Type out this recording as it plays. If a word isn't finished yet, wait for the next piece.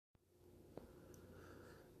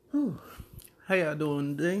Whew. How y'all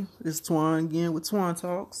doing today? It's Twan again with Twan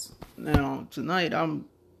Talks. Now, tonight I'm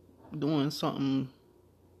doing something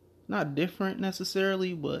not different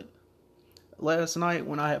necessarily, but last night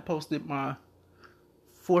when I had posted my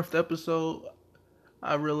fourth episode,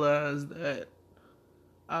 I realized that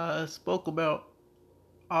I spoke about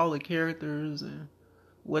all the characters and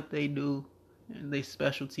what they do and their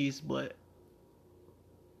specialties, but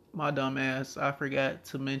my dumb ass, I forgot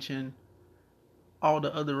to mention all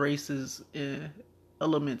the other races and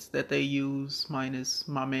elements that they use minus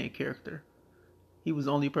my main character. He was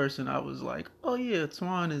the only person I was like, oh yeah,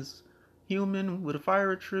 Twan is human with a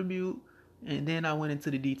fire attribute, and then I went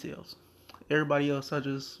into the details. Everybody else, I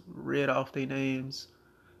just read off their names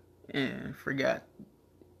and forgot,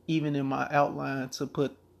 even in my outline, to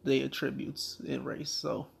put their attributes in race.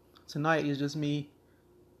 So tonight is just me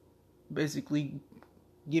basically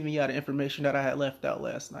giving y'all the information that I had left out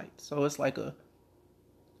last night. So it's like a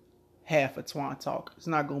half a Twan talk. It's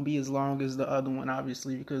not going to be as long as the other one,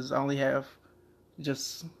 obviously, because I only have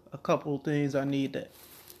just a couple of things I need to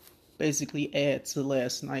basically add to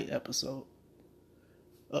last night episode.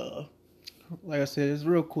 Uh, like I said, it's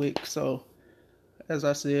real quick. So, as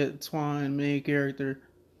I said, Twan, main character,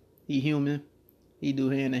 he human, he do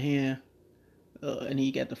hand to hand, and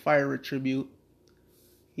he got the fire attribute.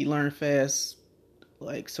 He learned fast,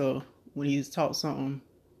 like so. When he's taught something,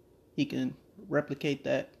 he can replicate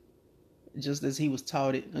that just as he was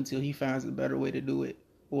taught it until he finds a better way to do it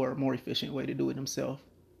or a more efficient way to do it himself.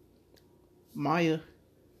 Maya,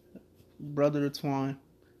 brother of Twan,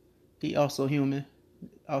 he also human,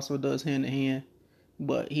 also does hand to hand,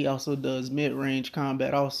 but he also does mid range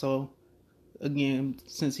combat also. Again,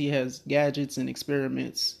 since he has gadgets and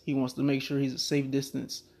experiments, he wants to make sure he's a safe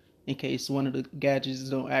distance in case one of the gadgets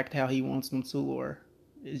don't act how he wants them to, or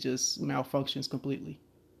it just malfunctions completely.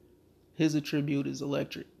 His attribute is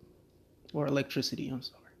electric, or electricity, I'm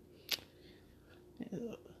sorry.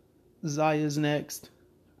 Zaya's next.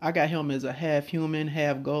 I got him as a half human,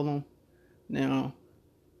 half golem. Now,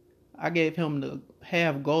 I gave him the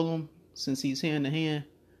half golem since he's hand to hand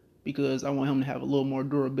because I want him to have a little more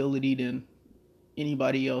durability than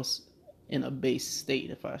anybody else in a base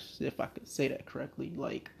state, if I could say that correctly.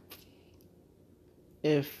 Like,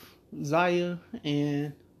 if Zaya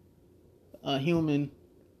and a human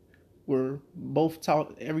were both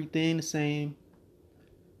taught everything the same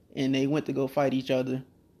and they went to go fight each other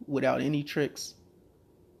without any tricks,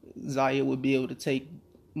 Zaya would be able to take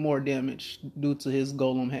more damage due to his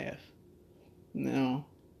golem half. Now,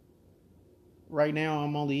 right now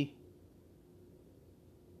I'm only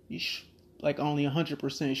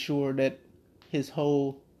 100% sure that his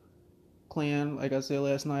whole clan, like I said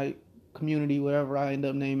last night, community, whatever I end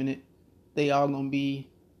up naming it, they all gonna be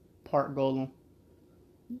part golem.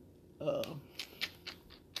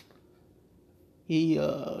 He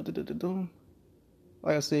like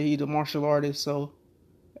I said, he's a martial artist, so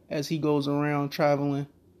as he goes around traveling,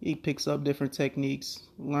 he picks up different techniques,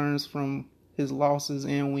 learns from his losses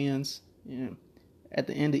and wins, and at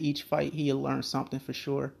the end of each fight, he'll learn something for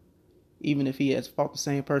sure. Even if he has fought the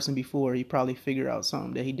same person before, he probably figure out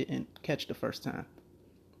something that he didn't catch the first time.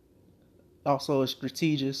 Also, a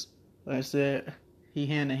strategist. Like I said, he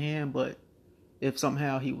hand to hand, but if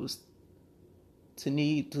somehow he was to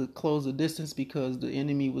need to close the distance because the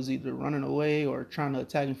enemy was either running away or trying to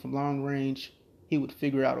attack him from long range, he would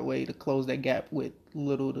figure out a way to close that gap with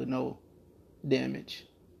little to no damage.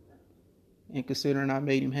 And considering I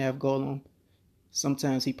made him have golem,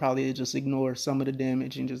 sometimes he probably just ignore some of the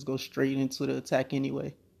damage and just go straight into the attack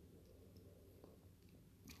anyway.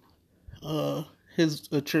 His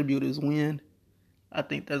attribute is wind. I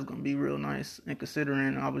think that's gonna be real nice. And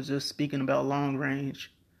considering I was just speaking about long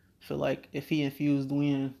range, I feel like if he infused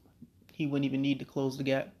wind, he wouldn't even need to close the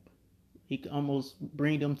gap. He could almost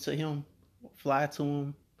bring them to him, fly to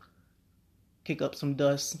him, kick up some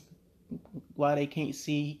dust while they can't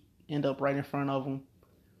see, end up right in front of them.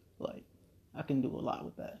 Like, I can do a lot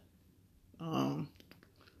with that.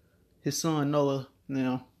 His son Noah,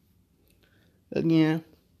 now, again,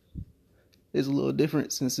 is a little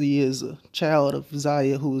different since he is a child of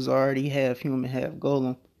Zaya, who's already half human, half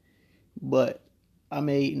golem. But I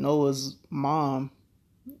made Noah's mom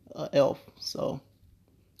an elf, so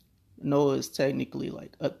Noah is technically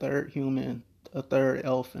like a third human, a third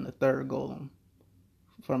elf, and a third golem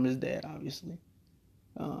from his dad, obviously.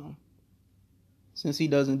 Since he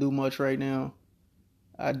doesn't do much right now,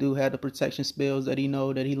 I do have the protection spells that he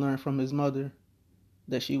learned from his mother,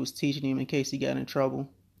 that she was teaching him in case he got in trouble.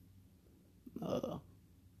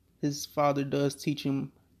 His father does teach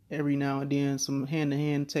him every now and then some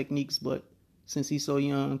hand-to-hand techniques, but since he's so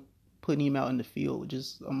young, putting him out in the field would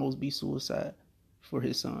just almost be suicide for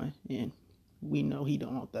his son, and we know he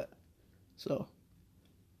don't want that. So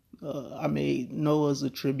I made Noah's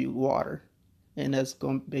attribute water, and that's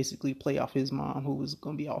going to basically play off his mom, who was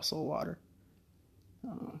going to be also water.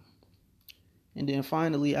 And then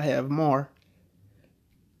finally, I have Mar.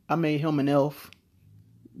 I made him an elf,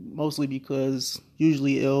 mostly because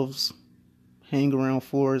usually elves hang around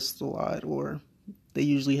forests a lot, or they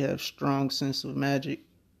usually have strong sense of magic.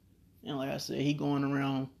 And like I said, he going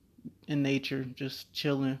around in nature, just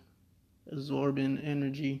chilling, absorbing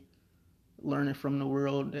energy, learning from the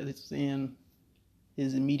world that it's in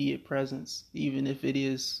his immediate presence, even if it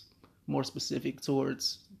is more specific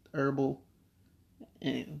towards herbal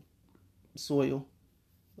and soil.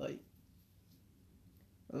 Like,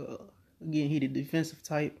 again, he the defensive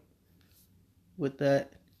type. With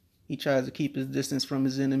that, he tries to keep his distance from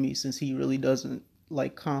his enemy since he really doesn't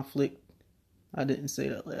like conflict. I didn't say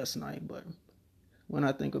that last night, but when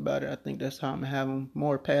I think about it, I think that's how I'm gonna have him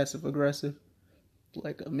more passive aggressive,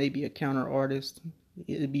 like maybe a counter artist.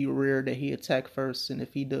 It'd be rare that he attack first, and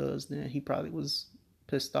if he does, then he probably was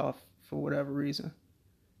pissed off for whatever reason.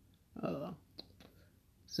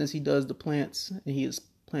 Since he does the plants and he is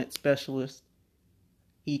plant specialist,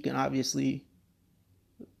 he can obviously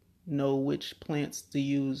know which plants to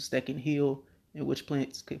use that can heal and which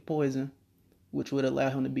plants can poison, which would allow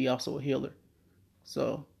him to be also a healer.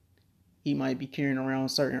 So he might be carrying around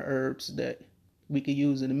certain herbs that we could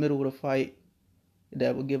use in the middle of the fight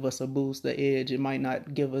that would give us a boost, the edge. It might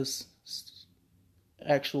not give us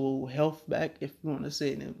actual health back, if you want to say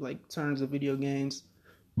it in like terms of video games.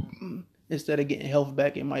 Instead of getting health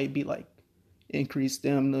back, it might be like increased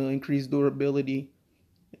stamina, increased durability,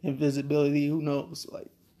 invisibility. Who knows? Like,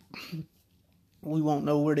 we won't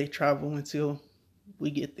know where they travel until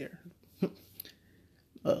we get there.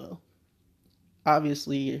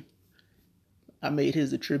 Obviously, I made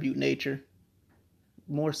his attribute nature,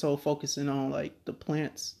 more so focusing on like the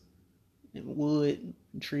plants and wood,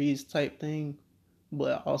 and trees type thing,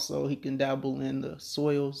 but also he can dabble in the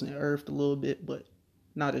soils and earth a little bit, but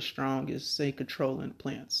not as strong as, say, controlling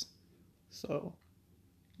plants. So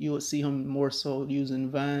you would see him more so using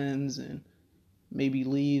vines and maybe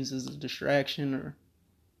leaves as a distraction, or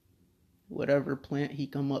whatever plant he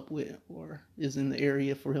come up with or is in the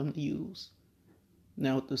area for him to use.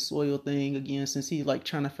 Now with the soil thing, again, since he's like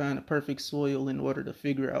trying to find the perfect soil in order to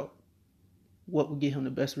figure out what would get him the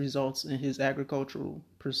best results in his agricultural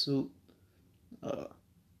pursuit,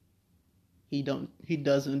 he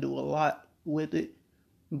doesn't do a lot with it.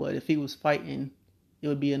 But if he was fighting, it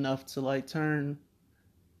would be enough to like turn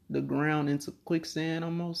the ground into quicksand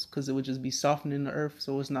almost, because it would just be softening the earth.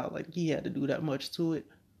 So it's not like he had to do that much to it.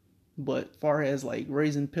 But far as like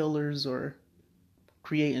raising pillars or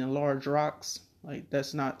creating large rocks, like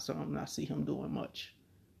that's not something I see him doing much,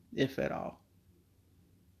 if at all.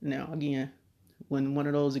 Now again, when one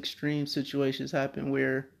of those extreme situations happen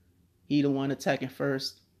where he the one attacking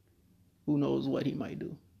first, who knows what he might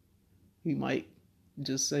do. He might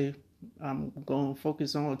just say, I'm going to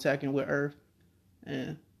focus on attacking with earth,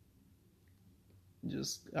 and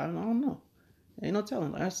just, I don't know. Ain't no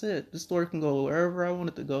telling. Like I said, the story can go wherever I want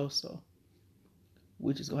it to go, so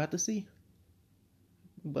we just gonna have to see.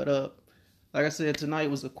 But like I said, tonight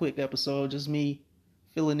was a quick episode, just me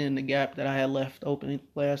filling in the gap that I had left open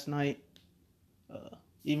last night.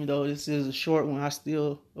 Even though this is a short one, I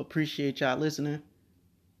still appreciate y'all listening.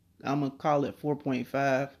 I'm gonna call it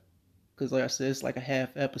 4.5, because like I said, it's like a half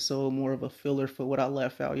episode, more of a filler for what I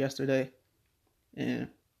left out yesterday. And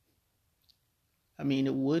I mean,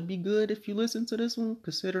 it would be good if you listen to this one,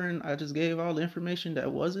 considering I just gave all the information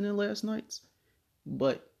that wasn't in last night's.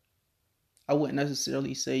 But I wouldn't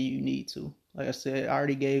necessarily say you need to. Like I said, I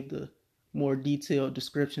already gave the more detailed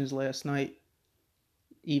descriptions last night.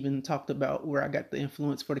 Even talked about where I got the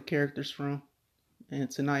influence for the characters from.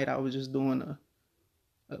 And tonight I was just doing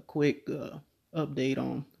a quick update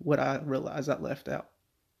on what I realized I left out.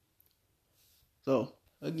 So,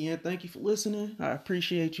 again, thank you for listening. I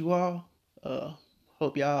appreciate you all.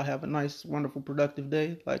 Hope y'all have a nice, wonderful, productive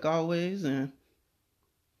day, like always, and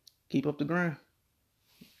keep up the grind.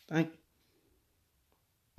 Thank you.